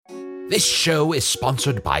This show is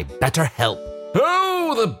sponsored by BetterHelp.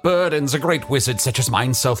 Oh, the burdens a great wizard such as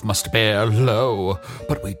myself must bear, lo.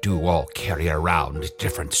 But we do all carry around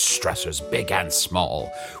different stressors, big and small.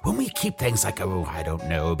 When we keep things like,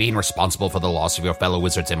 being responsible for the loss of your fellow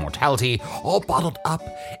wizard's immortality, all bottled up,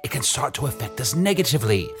 it can start to affect us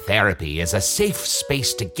negatively. Therapy is a safe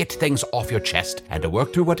space to get things off your chest and to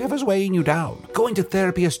work through whatever's weighing you down. Going to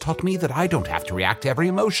therapy has taught me that I don't have to react to every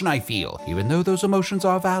emotion I feel, even though those emotions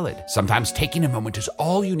are valid. Sometimes taking a moment is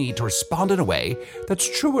all you need to respond in a way that's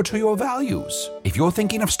truer to your values. If you're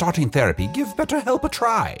thinking of starting therapy, give BetterHelp a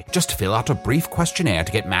try. Just fill out a brief questionnaire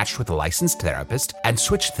to get matched with a licensed therapist and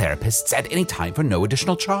switch therapists at any time for no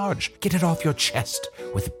additional charge. Get it off your chest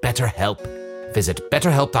with BetterHelp. Visit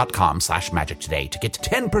betterhelp.com/magic today to get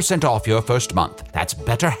 10% off your first month. That's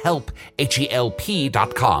BetterHelp,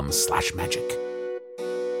 HELP.com/magic.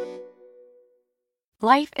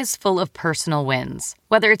 Life is full of personal wins,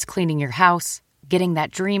 whether it's cleaning your house, getting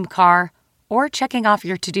that dream car, or checking off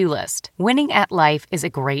your to-do list. Winning at life is a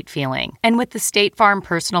great feeling. And with the State Farm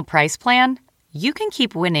Personal Price Plan, you can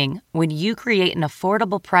keep winning when you create an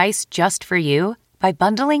affordable price just for you by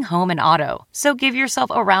bundling home and auto. So give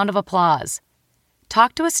yourself a round of applause.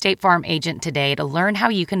 Talk to a State Farm agent today to learn how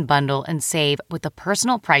you can bundle and save with the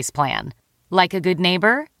Personal Price Plan. Like a good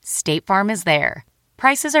neighbor, State Farm is there.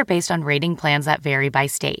 Prices are based on rating plans that vary by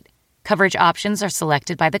state. Coverage options are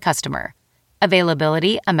selected by the customer.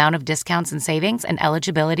 Availability, amount of discounts and savings, and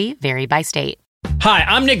eligibility vary by state. Hi,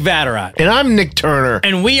 I'm Nick Vatterott. And I'm Nick Turner.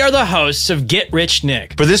 And we are the hosts of Get Rich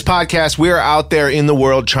Nick. For this podcast, we are out there in the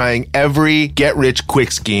world trying every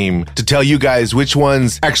get-rich-quick scheme to tell you guys which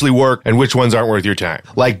ones actually work and which ones aren't worth your time.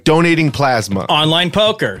 Like donating plasma. Online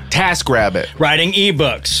poker. TaskRabbit. Writing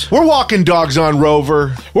ebooks. We're walking dogs on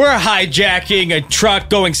Rover. We're hijacking a truck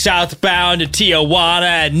going southbound to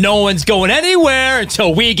Tijuana, and no one's going anywhere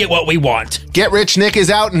until we get what we want. Get Rich Nick is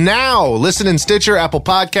out now. Listen in Stitcher, Apple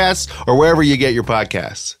Podcasts, or wherever you get your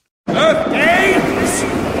podcasts. Hey,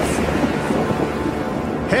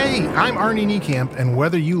 I'm Arnie Niekamp, and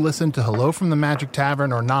whether you listen to Hello from the Magic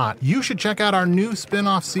Tavern or not, you should check out our new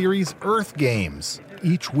spin-off series, Earth Games.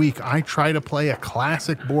 Each week, I try to play a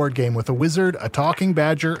classic board game with a wizard, a talking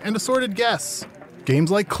badger, and assorted guests.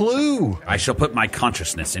 Games like Clue. I shall put my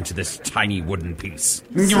consciousness into this tiny wooden piece.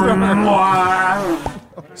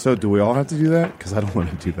 So do we all have to do that? Because I don't want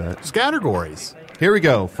to do that. Scattergories. Here we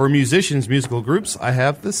go. For musicians, musical groups, I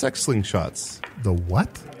have the Sex Slingshots. The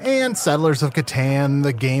what? And Settlers of Catan,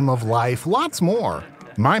 The Game of Life, lots more.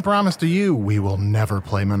 My promise to you, we will never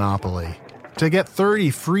play Monopoly. To get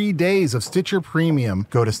 30 free days of Stitcher Premium,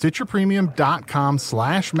 go to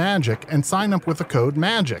stitcherpremium.com/magic and sign up with the code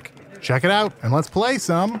MAGIC. Check it out, and let's play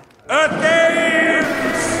some Earth Games!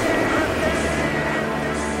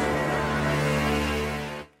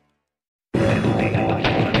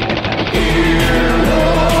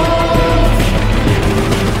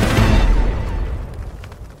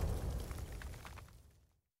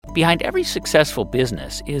 Behind every successful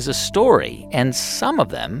business is a story, and some of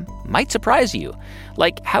them might surprise you.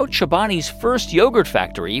 Like how Chobani's first yogurt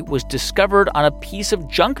factory was discovered on a piece of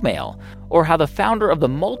junk mail, or how the founder of the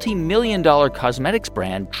multi-million-dollar cosmetics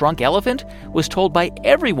brand Drunk Elephant was told by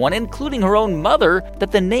everyone, including her own mother,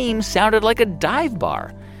 that the name sounded like a dive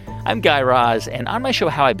bar. I'm Guy Raz, and on my show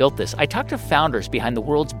How I Built This, I talk to founders behind the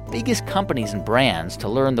world's biggest companies and brands to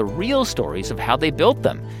learn the real stories of how they built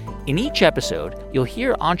them. In each episode, you'll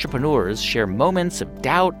hear entrepreneurs share moments of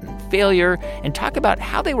doubt and failure and talk about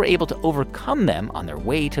how they were able to overcome them on their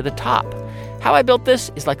way to the top. How I Built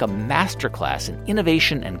This is like a masterclass in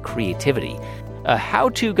innovation and creativity, a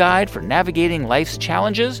how-to guide for navigating life's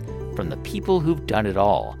challenges from the people who've done it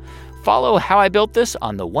all. Follow How I Built This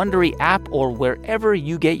on the Wondery app or wherever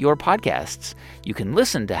you get your podcasts. You can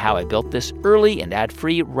listen to How I Built This early and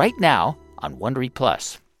ad-free right now on Wondery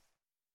Plus.